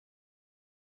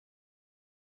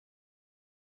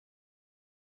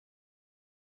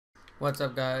What's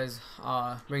up, guys?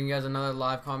 Bringing you guys another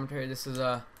live commentary. This is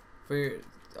a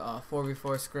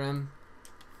 4v4 scrim,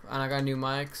 and I got a new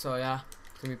mic, so yeah,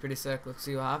 it's gonna be pretty sick. Let's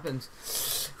see what happens.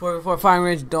 4v4 firing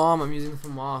range dom. I'm using it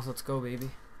from Moss. Let's go, baby.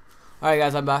 All right,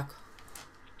 guys, I'm back.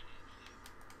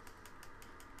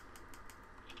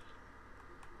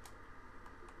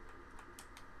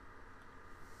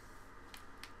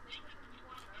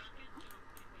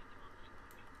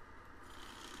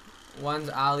 One's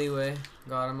alleyway.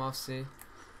 Got him off C.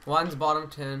 One's bottom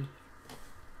 10.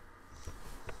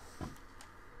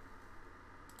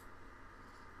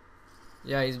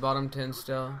 Yeah, he's bottom 10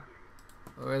 still.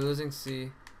 We're losing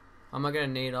C. I'm gonna get a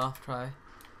nade off try.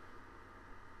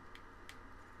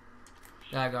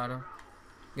 Yeah, I got him.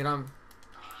 Get on.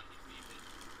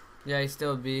 Yeah, he's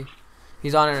still B.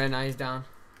 He's on it right now. He's down.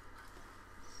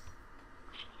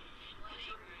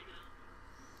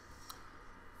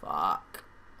 Fuck.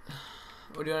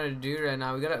 What do you want to do right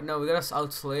now? We gotta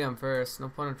outslay him first. No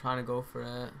point in trying to go for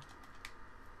it.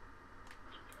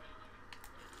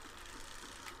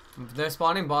 They're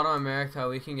spawning bottom America.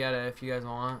 We can get it if you guys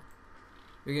want.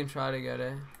 We can try to get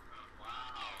it.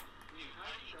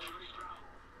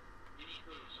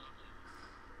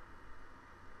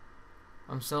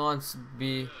 I'm still on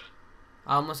B.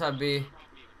 I almost have B.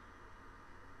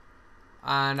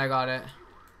 And I got it.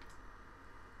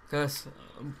 Cause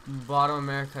bottom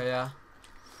America, yeah.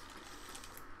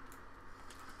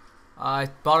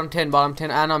 Bottom 10,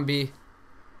 and on B.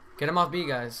 Get him off B,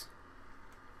 guys.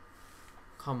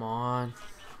 Come on.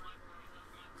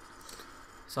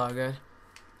 It's all good.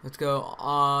 Let's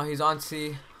go. He's on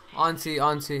C. On C.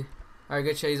 Alright,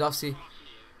 good shit. He's off C.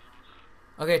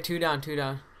 Okay, two down.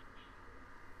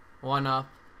 One up.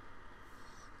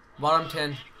 Bottom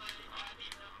 10.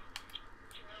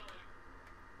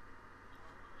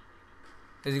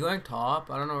 Is he going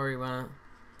top? I don't know where he went.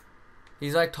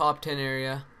 He's like top 10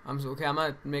 area. I'm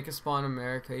gonna make a spawn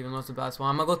America, even though it's a bad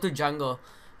spawn. I'm gonna go through jungle.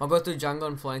 I'll go through jungle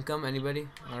and flank him. Anybody?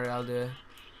 Alright, I'll do it.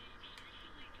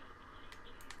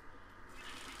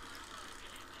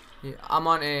 Yeah, I'm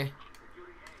on A.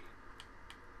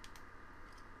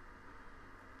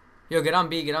 Yo, get on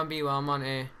B while I'm on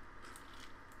A.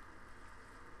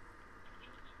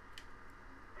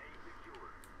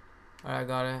 Alright, I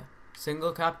got it.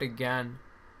 Single capped again.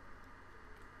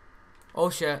 Oh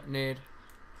shit, nade.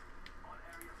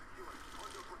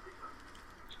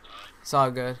 It's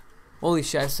all good. Holy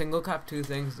shit, I single cap 2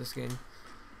 things this game.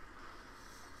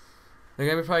 They're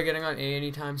gonna be probably getting on A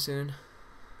anytime soon.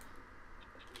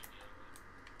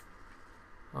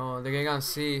 Oh, they're getting on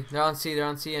C. They're on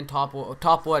C and top wood.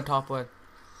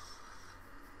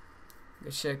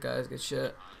 Good shit, guys, good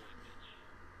shit.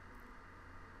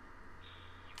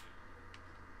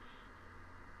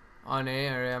 On A,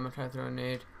 alright, I'm gonna try to throw a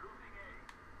nade.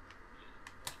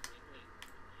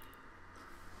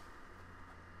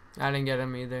 I didn't get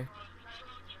him either.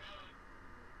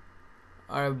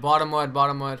 Alright, bottom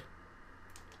wood.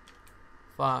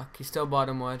 Fuck, he's still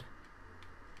bottom wood.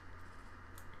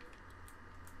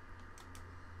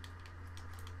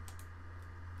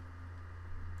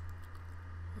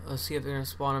 Let's see if they're gonna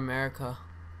spawn America.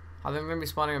 I think they're gonna be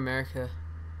spawning America.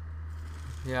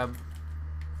 Yeah.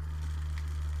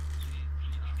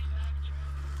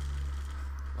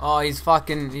 Oh, he's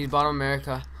bottom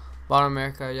America.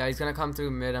 Yeah, he's gonna come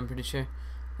through mid, I'm pretty sure.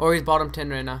 Or he's bottom 10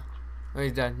 right now. Oh,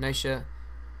 he's dead. Nice shit.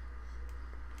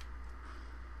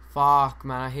 Fuck,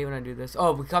 man, I hate when I do this.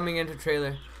 Oh, we're coming into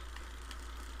trailer.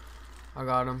 I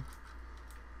got him.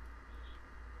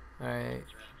 Alright.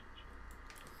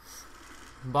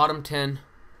 Bottom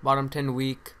 10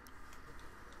 weak.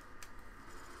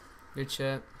 Good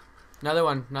shit. Another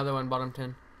one, bottom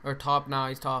 10. Or top now,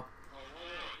 he's top.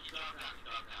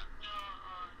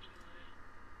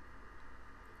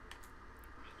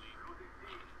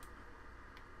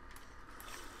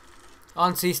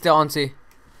 On C, still on C.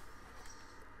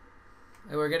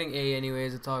 Hey, we're getting A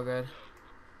anyways, it's all good.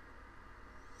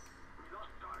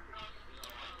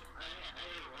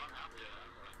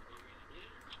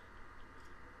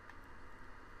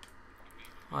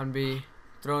 On B.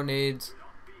 Throw nades.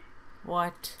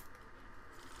 What?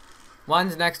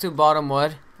 One's next to bottom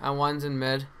wood, and one's in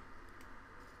mid.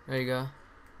 There you go.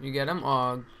 You get him?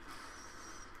 Oh,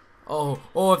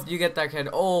 if you get that kid.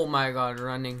 Oh my god,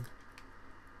 running.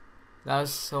 That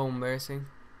was so embarrassing.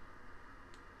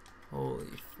 Holy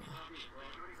fuck.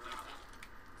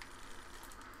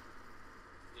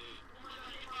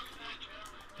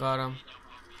 Got him.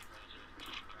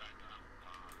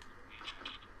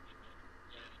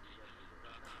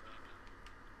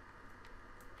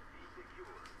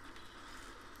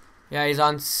 Yeah,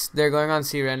 they're going on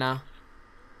C right now.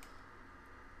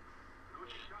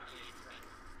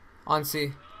 On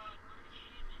C.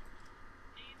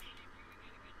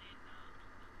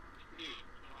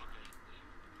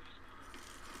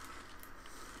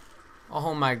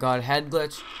 Oh my god, head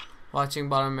glitch. Watching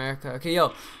bottom America. Okay,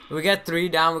 yo, we get 3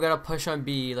 down. We gotta push on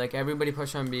B. Like everybody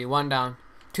push on B. 1 down,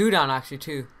 2 down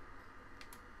actually.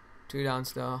 2 down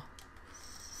still.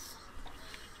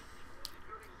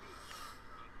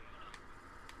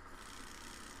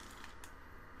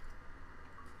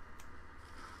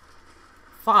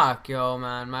 Fuck, yo,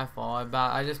 man, my fault.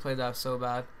 I just played that so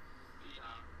bad.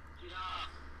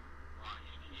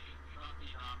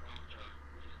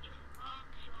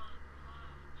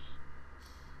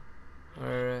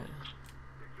 Alright.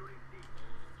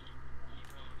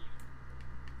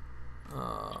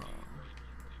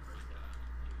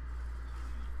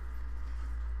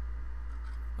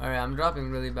 Alright, I'm dropping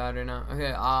really bad right now.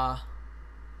 Okay,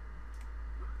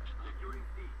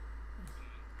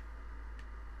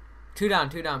 two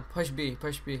down. Push B.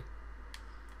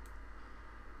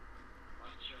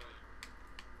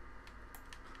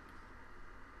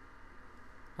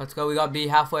 Let's go. We got B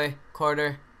halfway.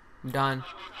 Quarter. Done.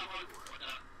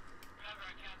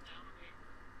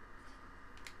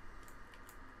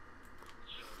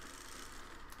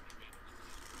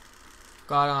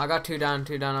 Got him. I got 2 down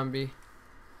on B.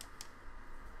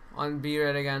 On B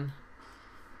right again.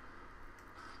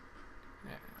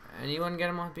 Anyone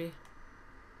get him on B?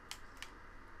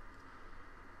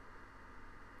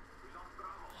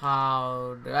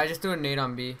 How? Did I just do a nade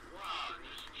on B?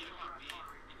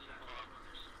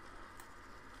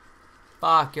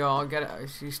 Fuck, yo, I'll get it.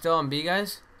 Is he still on B,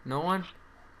 guys? No one?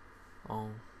 Oh.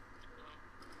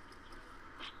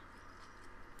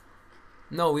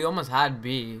 No, we almost had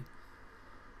B.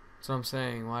 That's what I'm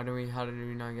saying. How did we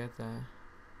not get that?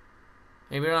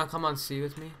 Maybe they're not come on C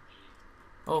with me?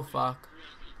 Oh, fuck.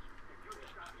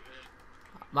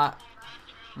 My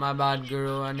bad,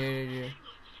 Guru. I needed you.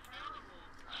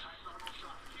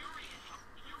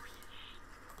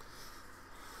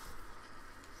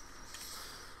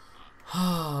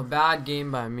 Oh, bad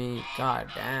game by me. God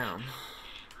damn.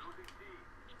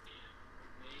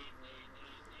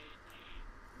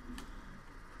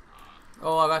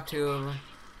 Oh, I got 2 of them.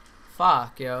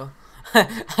 Fuck, yo.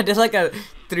 I did like a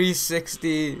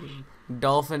 360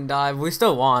 dolphin dive. We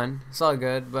still won. It's all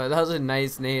good, but that was a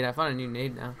nice nade. I found a new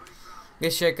nade now.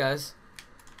 Good shit, guys.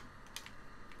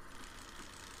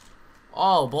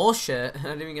 Oh, bullshit. I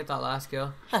didn't even get that last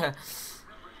kill.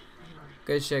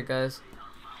 Good shit, guys.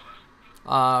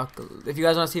 If you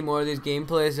guys want to see more of these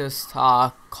gameplays, just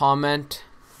comment,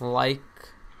 like,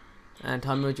 and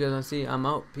tell me what you guys want to see. I'm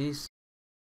out. Peace.